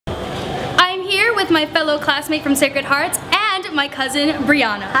with my fellow classmate from Sacred Hearts and my cousin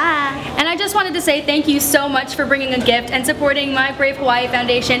Brianna. Hi. And I just wanted to say thank you so much for bringing a gift and supporting my Brave Hawaii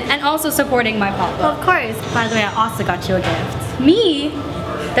Foundation and also supporting my papa. Well, of course. By the way, I also got you a gift. Me?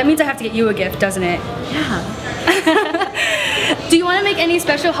 That means I have to get you a gift, doesn't it? Yeah. Do you want to make any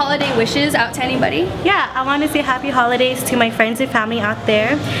special holiday wishes out to anybody? Yeah, I want to say happy holidays to my friends and family out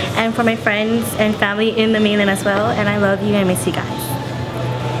there, and for my friends and family in the mainland as well. And I love you and miss you guys.